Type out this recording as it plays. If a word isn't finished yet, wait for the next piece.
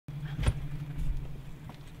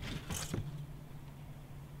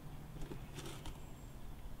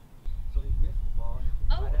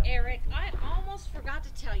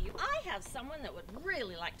have someone that would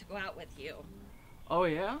really like to go out with you. Oh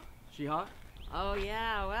yeah? She hot? Oh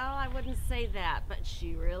yeah, well, I wouldn't say that, but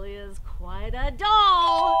she really is quite a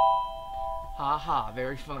doll. Ha ha,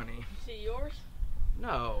 very funny. Is she yours?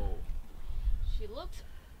 No. She looks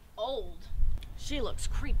old. She looks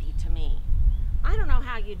creepy to me. I don't know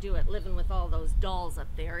how you do it living with all those dolls up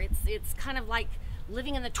there. It's kind of like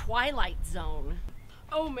living in the Twilight Zone.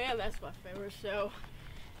 Oh man, that's my favorite show.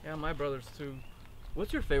 Yeah, my brother's too.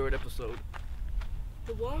 What's your favorite episode?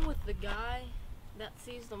 The one with the guy that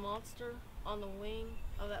sees the monster on the wing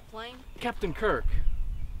of that plane? Captain Kirk.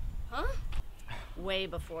 Huh? Way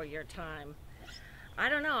before your time. I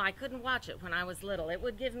don't know, I couldn't watch it when I was little. It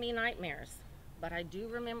would give me nightmares. But I do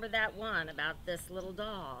remember that one about this little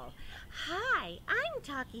doll. Hi, I'm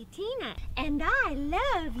Talkie Tina, and I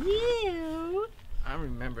love you. I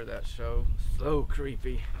remember that show. So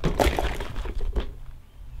creepy.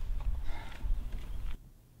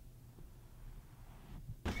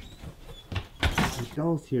 The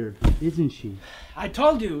doll's here, isn't she? I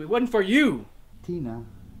told you, it wasn't for you. Tina?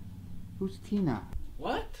 Who's Tina?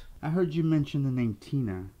 What? I heard you mention the name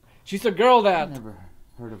Tina. She's a girl I've that... never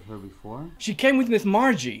heard of her before. She came with Miss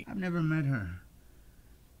Margie. I've never met her.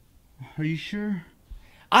 Are you sure?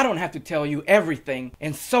 I don't have to tell you everything,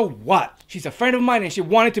 and so what? She's a friend of mine and she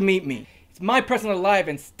wanted to meet me. It's my personal life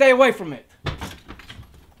and stay away from it.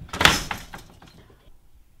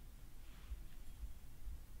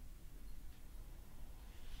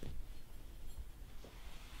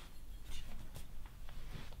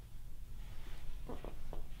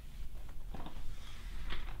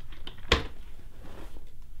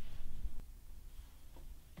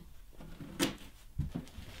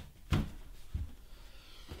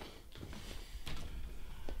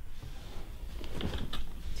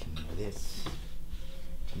 This,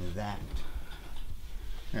 Tina that.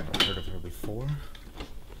 Never heard of her before.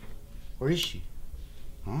 Where is she?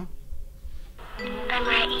 Huh? I'm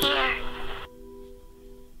right here.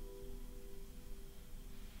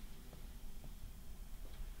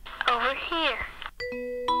 Over here.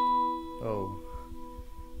 Oh.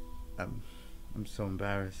 I'm so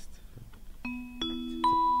embarrassed.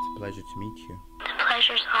 It's a pleasure to meet you. The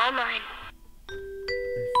pleasure's all mine.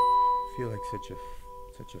 I feel like such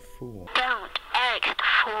a fool. Don't. Eric's the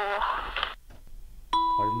fool.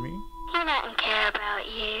 Pardon me? He doesn't care about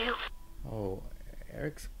you. Oh,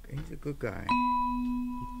 he's a good guy.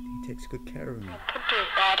 He takes good care of me. Could do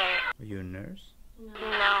better. Are you a nurse?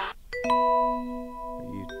 No.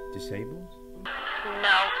 Are you disabled?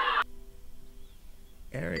 No.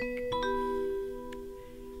 Eric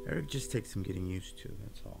just takes some getting used to,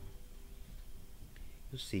 that's all.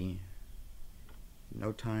 You'll see. In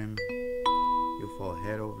no time, you'll fall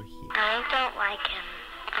head over heels. I don't like him.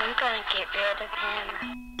 I'm gonna get rid of him.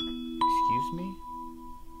 Excuse me?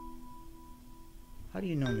 How do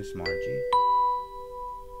you know Miss Margie?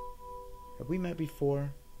 Have we met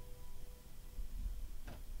before?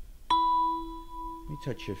 Let me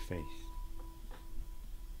touch your face.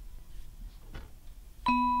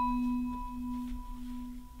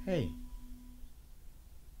 Hey.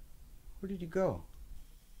 Where did you go?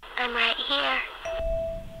 I'm right here.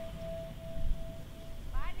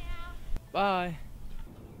 Bye now. Bye.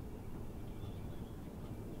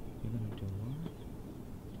 You're gonna do what?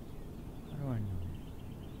 How do I know?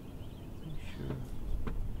 Are you sure?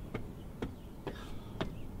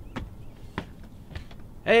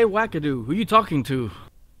 Hey, wackadoo, who you talking to?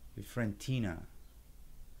 Your friend Tina.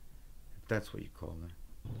 If that's what you call her.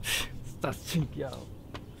 Estás chingueado.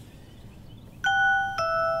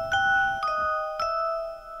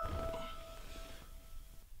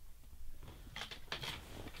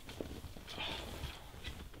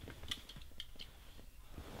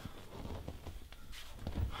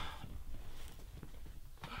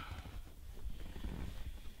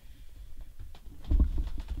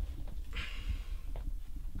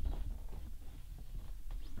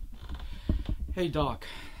 Hey Doc,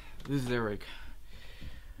 this is Eric.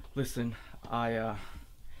 Listen, I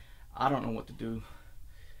don't know what to do.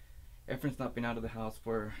 Efren's not been out of the house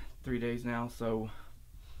for 3 days now, so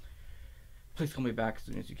please call me back as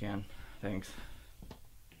soon as you can. Thanks.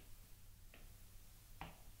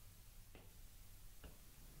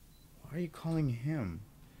 Why are you calling him?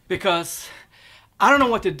 Because I don't know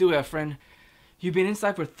what to do, Efren. You've been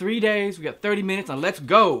inside for 3 days, we got 30 minutes, and let's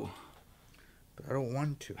go. But I don't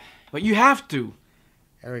want to. But you have to.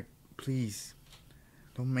 Eric, please.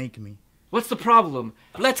 Don't make me. What's the problem?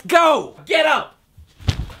 Let's go! Get up!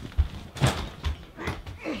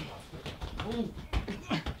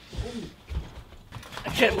 I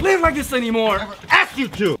can't live like this anymore! Ask you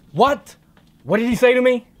to! What? What did he say to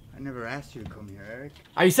me? I never asked you to come here, Eric.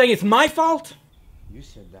 Are you saying it's my fault? You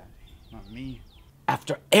said that, not me.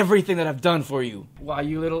 After everything that I've done for you. Why,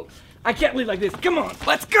 you little... I can't leave like this. Come on,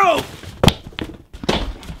 let's go!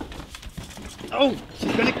 Oh,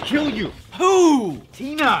 she's gonna kill you. Who?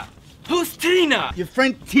 Tina. Who's Tina? Your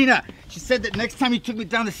friend Tina. She said that next time you took me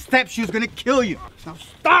down the steps, she was gonna kill you. Now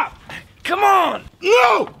stop! Come on!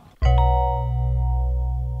 No!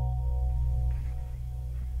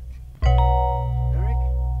 Eric?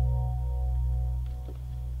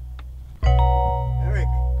 Eric?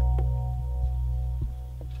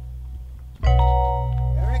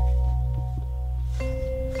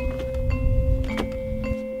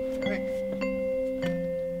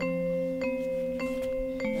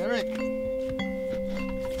 Eric?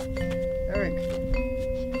 Eric?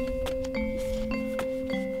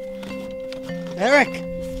 Eric?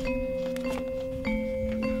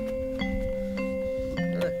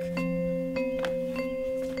 Eric? Eric?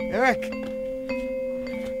 Eric?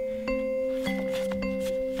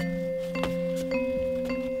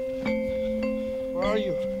 Where are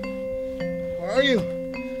you? Where are you?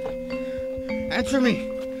 Answer me.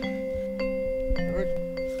 Eric?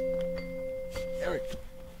 Eric?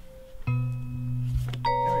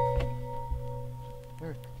 Eric?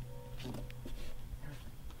 Eric?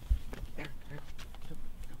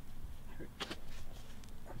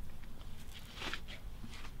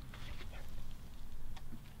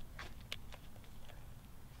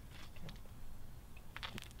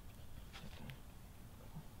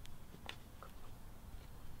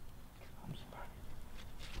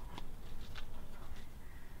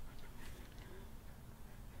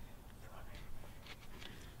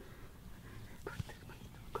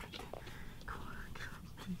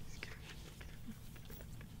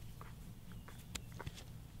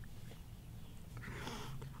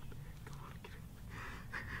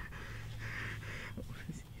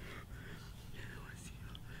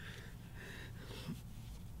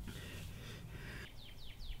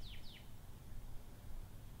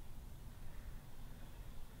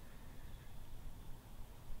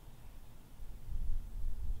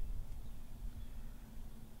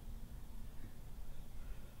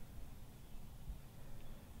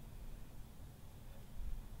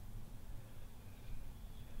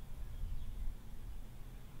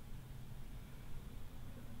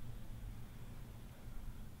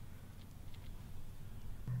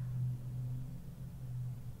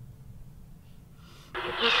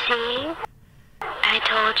 You see? I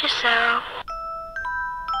told you so.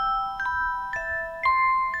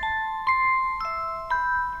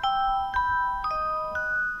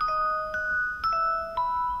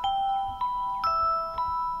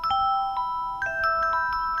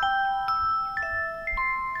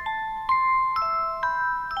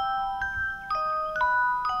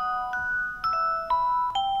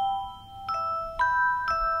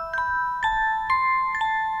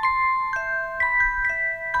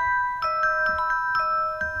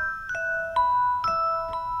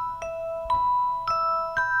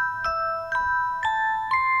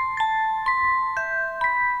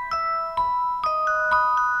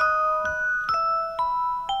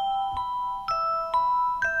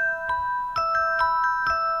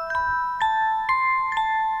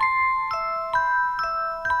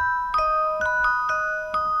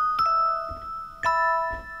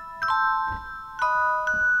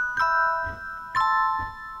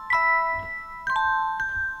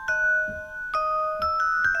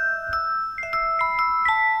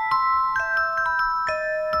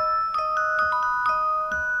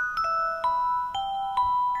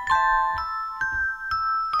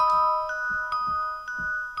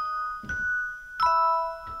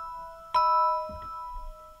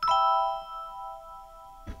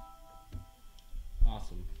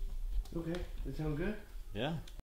 Okay, that sound good? Yeah.